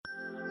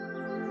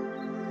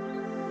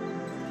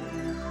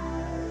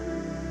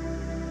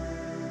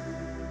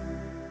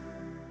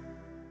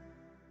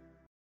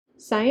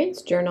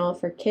Science Journal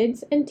for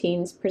Kids and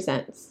Teens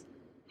presents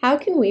How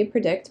Can We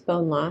Predict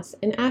Bone Loss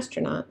in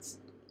Astronauts?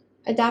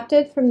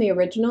 Adapted from the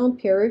original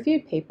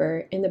peer-reviewed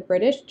paper in the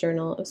British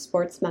Journal of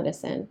Sports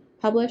Medicine,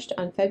 published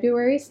on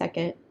February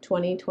 2,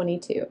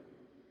 2022.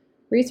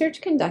 Research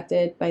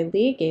conducted by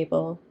Lee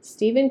Gable,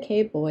 Stephen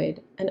K.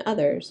 Boyd, and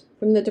others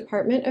from the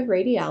Department of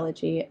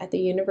Radiology at the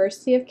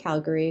University of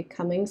Calgary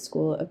Cummings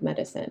School of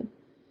Medicine.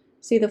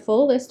 See the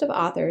full list of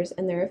authors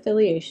and their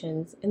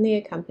affiliations in the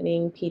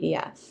accompanying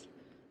PDF.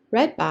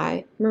 Read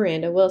by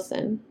Miranda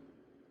Wilson.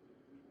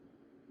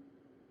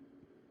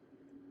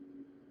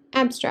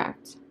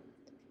 Abstract.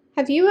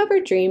 Have you ever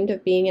dreamed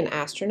of being an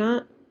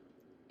astronaut?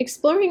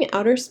 Exploring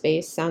outer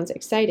space sounds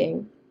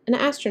exciting, and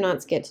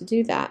astronauts get to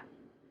do that.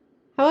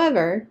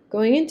 However,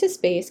 going into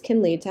space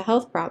can lead to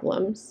health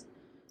problems.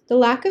 The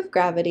lack of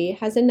gravity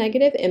has a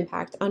negative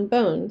impact on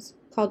bones,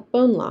 called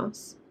bone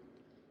loss.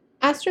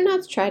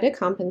 Astronauts try to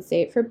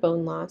compensate for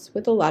bone loss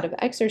with a lot of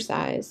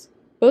exercise,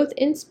 both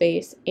in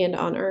space and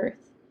on Earth.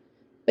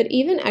 But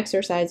even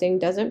exercising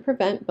doesn't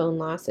prevent bone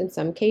loss in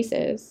some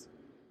cases.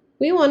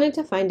 We wanted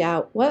to find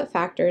out what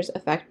factors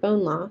affect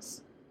bone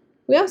loss.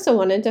 We also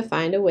wanted to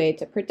find a way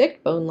to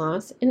predict bone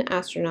loss in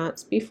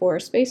astronauts before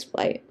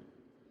spaceflight.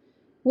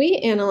 We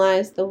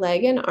analyzed the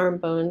leg and arm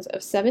bones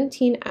of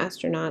 17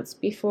 astronauts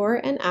before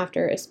and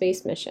after a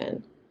space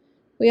mission.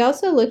 We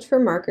also looked for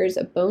markers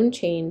of bone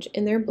change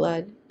in their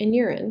blood and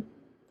urine.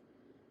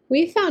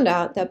 We found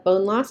out that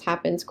bone loss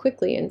happens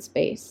quickly in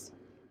space.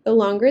 The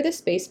longer the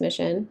space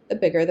mission, the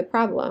bigger the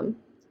problem.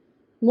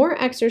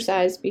 More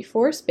exercise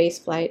before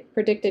spaceflight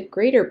predicted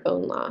greater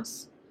bone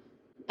loss.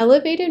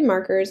 Elevated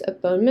markers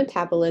of bone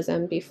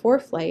metabolism before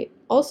flight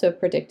also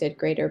predicted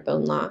greater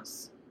bone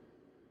loss.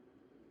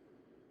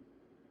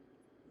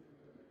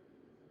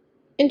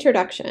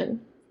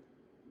 Introduction.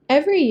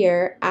 Every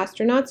year,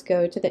 astronauts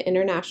go to the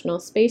International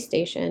Space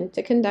Station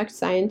to conduct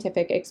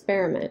scientific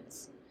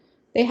experiments.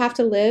 They have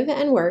to live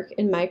and work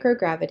in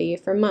microgravity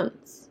for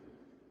months.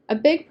 A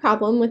big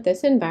problem with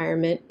this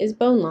environment is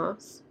bone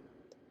loss.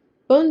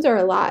 Bones are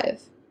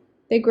alive.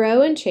 They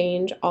grow and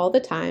change all the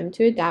time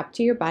to adapt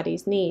to your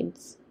body's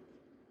needs.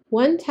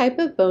 One type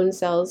of bone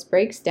cells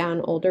breaks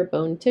down older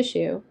bone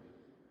tissue.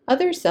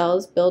 Other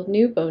cells build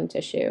new bone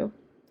tissue.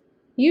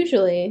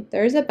 Usually,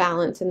 there is a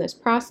balance in this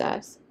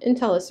process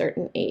until a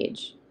certain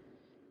age.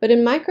 But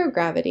in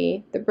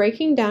microgravity, the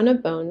breaking down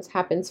of bones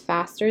happens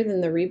faster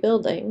than the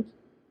rebuilding.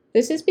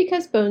 This is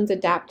because bones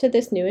adapt to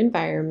this new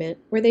environment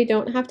where they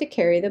don't have to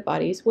carry the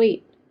body's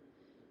weight.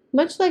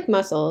 Much like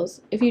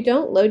muscles, if you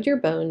don't load your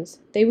bones,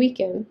 they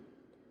weaken.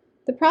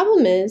 The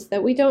problem is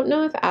that we don't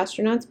know if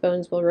astronauts'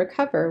 bones will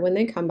recover when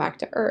they come back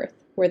to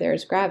Earth, where there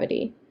is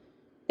gravity.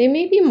 They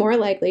may be more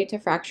likely to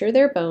fracture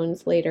their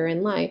bones later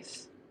in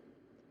life.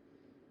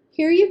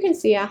 Here you can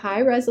see a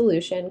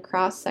high-resolution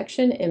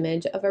cross-section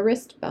image of a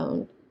wrist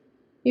bone.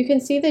 You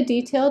can see the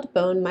detailed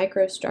bone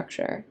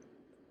microstructure.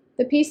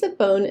 The piece of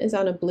bone is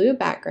on a blue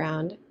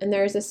background, and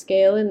there is a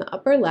scale in the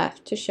upper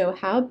left to show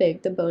how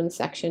big the bone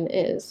section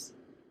is.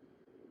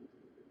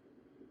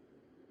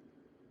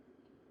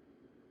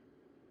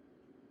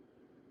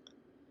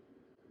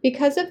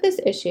 Because of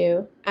this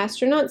issue,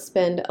 astronauts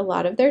spend a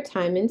lot of their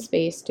time in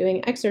space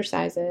doing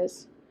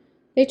exercises.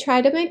 They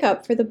try to make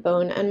up for the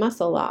bone and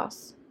muscle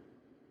loss.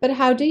 But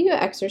how do you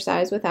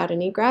exercise without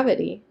any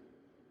gravity?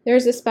 There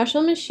is a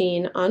special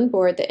machine on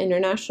board the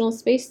International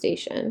Space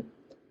Station.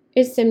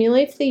 It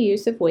simulates the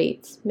use of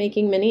weights,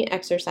 making many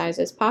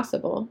exercises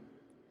possible.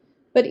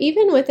 But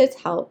even with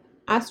its help,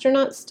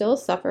 astronauts still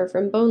suffer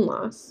from bone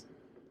loss.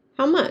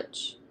 How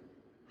much?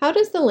 How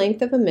does the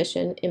length of a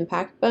mission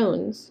impact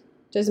bones?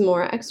 Does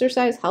more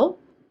exercise help?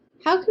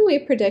 How can we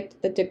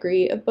predict the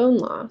degree of bone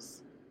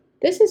loss?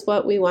 This is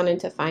what we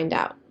wanted to find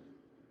out.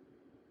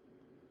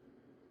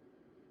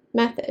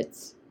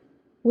 Methods.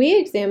 We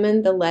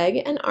examined the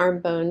leg and arm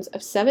bones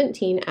of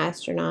 17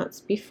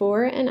 astronauts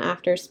before and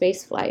after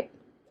spaceflight.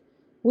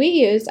 We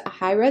used a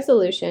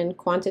high-resolution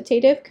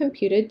quantitative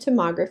computed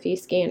tomography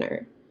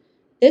scanner.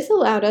 This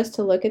allowed us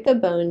to look at the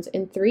bones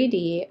in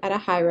 3D at a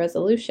high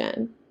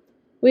resolution.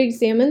 We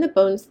examined the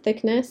bone's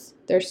thickness,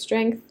 their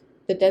strength,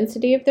 the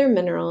density of their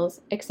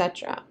minerals,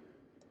 etc.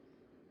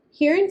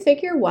 Here in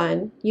Figure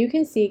 1, you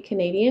can see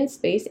Canadian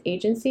Space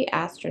Agency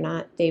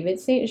astronaut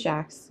David St.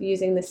 Jacques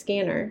using the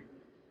scanner.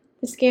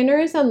 The scanner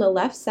is on the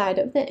left side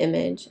of the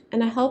image,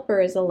 and a helper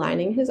is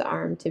aligning his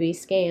arm to be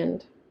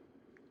scanned.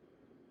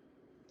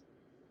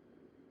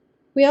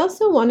 We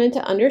also wanted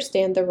to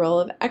understand the role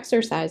of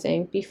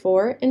exercising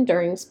before and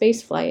during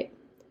spaceflight,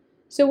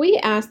 so we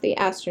asked the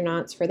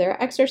astronauts for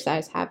their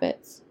exercise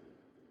habits.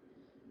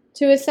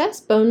 To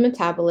assess bone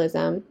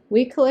metabolism,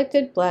 we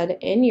collected blood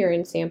and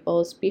urine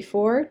samples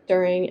before,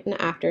 during, and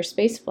after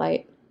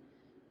spaceflight.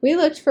 We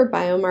looked for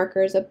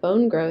biomarkers of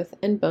bone growth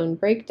and bone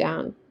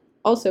breakdown,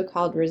 also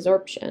called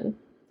resorption.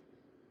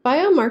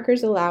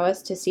 Biomarkers allow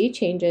us to see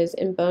changes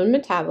in bone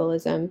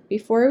metabolism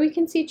before we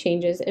can see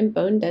changes in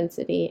bone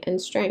density and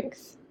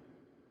strength.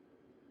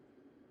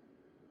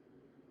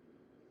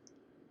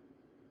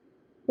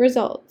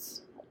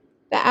 Results.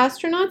 The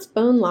astronauts'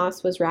 bone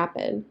loss was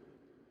rapid.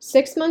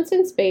 6 months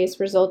in space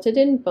resulted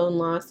in bone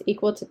loss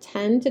equal to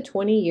 10 to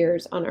 20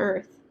 years on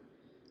Earth.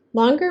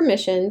 Longer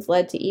missions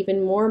led to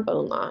even more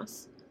bone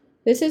loss.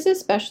 This is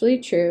especially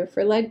true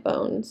for leg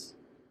bones.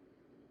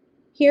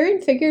 Here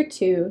in Figure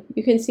 2,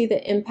 you can see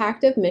the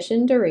impact of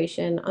mission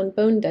duration on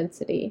bone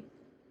density.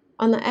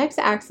 On the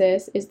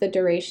x-axis is the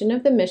duration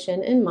of the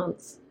mission in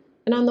months,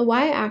 and on the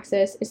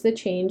y-axis is the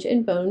change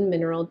in bone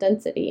mineral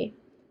density.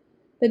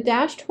 The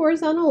dashed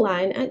horizontal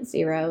line at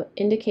 0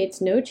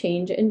 indicates no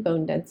change in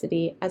bone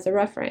density as a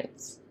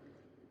reference.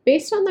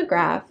 Based on the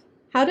graph,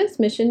 how does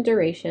mission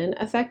duration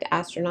affect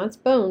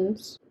astronauts'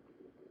 bones?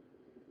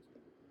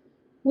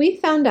 We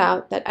found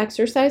out that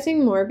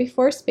exercising more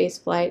before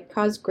spaceflight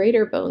caused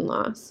greater bone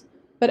loss,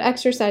 but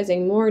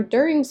exercising more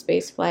during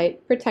spaceflight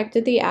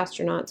protected the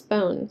astronauts'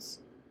 bones.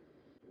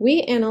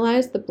 We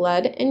analyzed the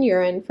blood and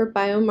urine for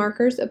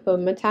biomarkers of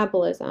bone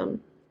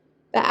metabolism.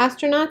 The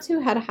astronauts who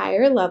had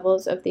higher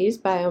levels of these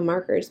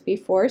biomarkers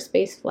before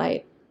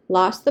spaceflight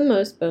lost the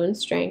most bone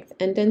strength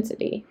and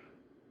density.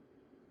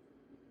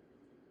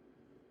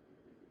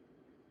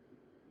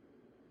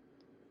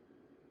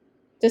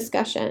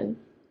 Discussion.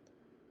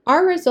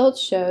 Our results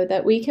show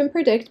that we can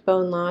predict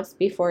bone loss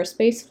before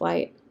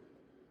spaceflight.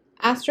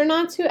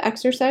 Astronauts who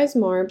exercise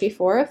more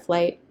before a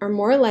flight are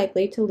more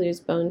likely to lose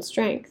bone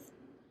strength.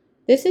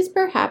 This is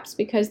perhaps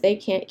because they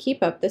can't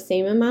keep up the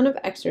same amount of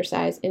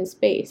exercise in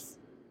space.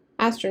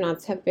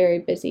 Astronauts have very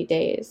busy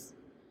days.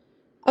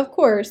 Of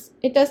course,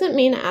 it doesn't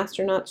mean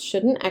astronauts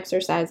shouldn't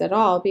exercise at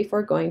all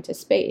before going to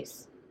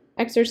space.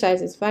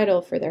 Exercise is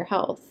vital for their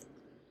health.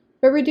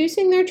 But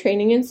reducing their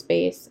training in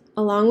space,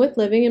 along with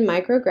living in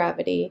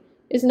microgravity,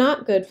 is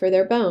not good for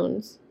their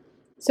bones.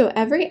 So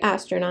every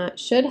astronaut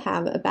should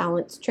have a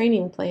balanced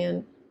training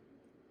plan.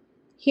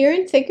 Here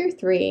in Figure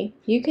 3,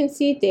 you can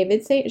see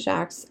David St.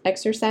 Jacques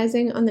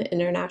exercising on the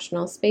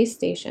International Space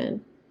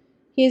Station.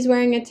 He is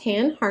wearing a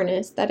tan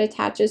harness that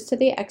attaches to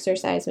the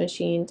exercise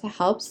machine to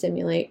help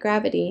simulate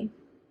gravity.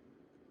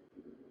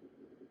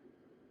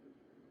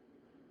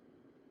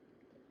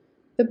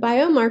 The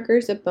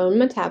biomarkers of bone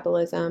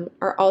metabolism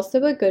are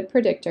also a good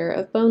predictor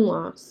of bone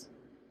loss.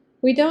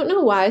 We don't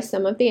know why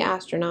some of the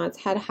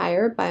astronauts had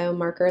higher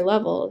biomarker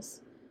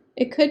levels.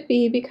 It could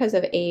be because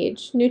of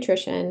age,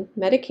 nutrition,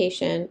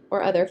 medication,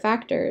 or other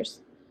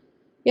factors.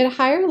 Yet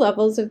higher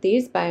levels of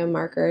these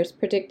biomarkers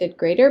predicted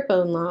greater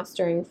bone loss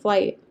during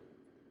flight.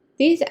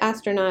 These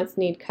astronauts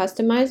need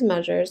customized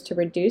measures to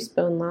reduce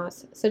bone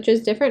loss, such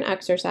as different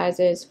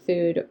exercises,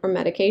 food, or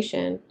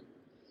medication.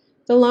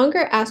 The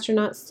longer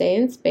astronauts stay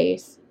in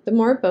space, the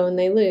more bone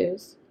they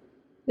lose.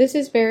 This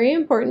is very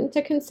important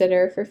to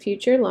consider for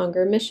future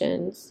longer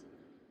missions.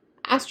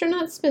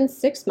 Astronauts spend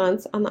 6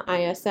 months on the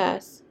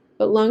ISS,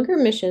 but longer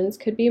missions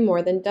could be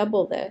more than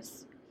double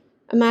this.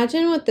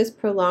 Imagine what this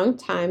prolonged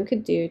time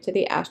could do to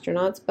the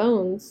astronauts'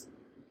 bones.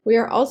 We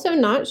are also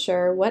not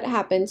sure what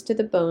happens to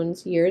the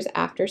bones years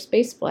after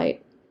spaceflight.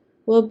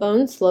 Will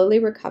bone slowly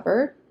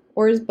recover,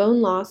 or is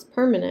bone loss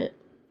permanent?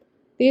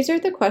 These are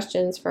the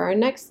questions for our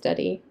next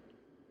study.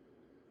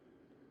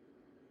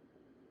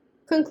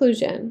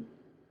 Conclusion.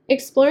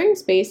 Exploring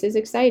space is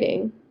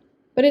exciting,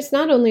 but it's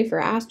not only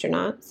for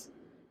astronauts.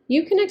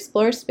 You can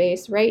explore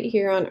space right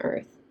here on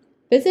Earth.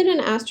 Visit an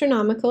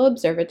astronomical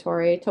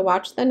observatory to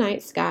watch the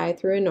night sky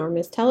through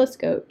enormous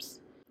telescopes.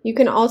 You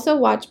can also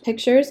watch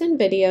pictures and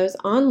videos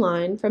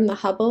online from the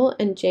Hubble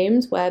and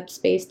James Webb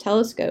Space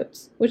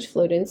Telescopes, which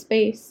float in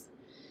space.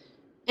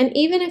 And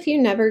even if you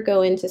never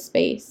go into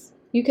space,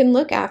 you can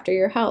look after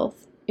your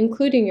health,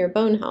 including your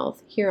bone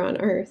health, here on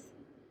Earth.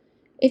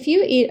 If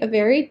you eat a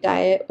varied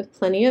diet with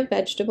plenty of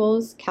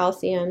vegetables,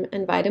 calcium,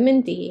 and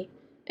vitamin D,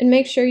 and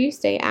make sure you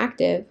stay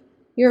active,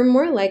 you are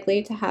more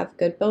likely to have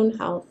good bone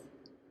health.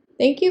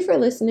 Thank you for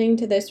listening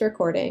to this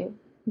recording.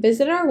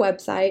 Visit our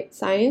website,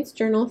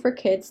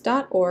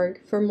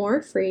 sciencejournalforkids.org, for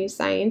more free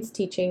science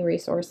teaching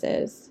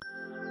resources.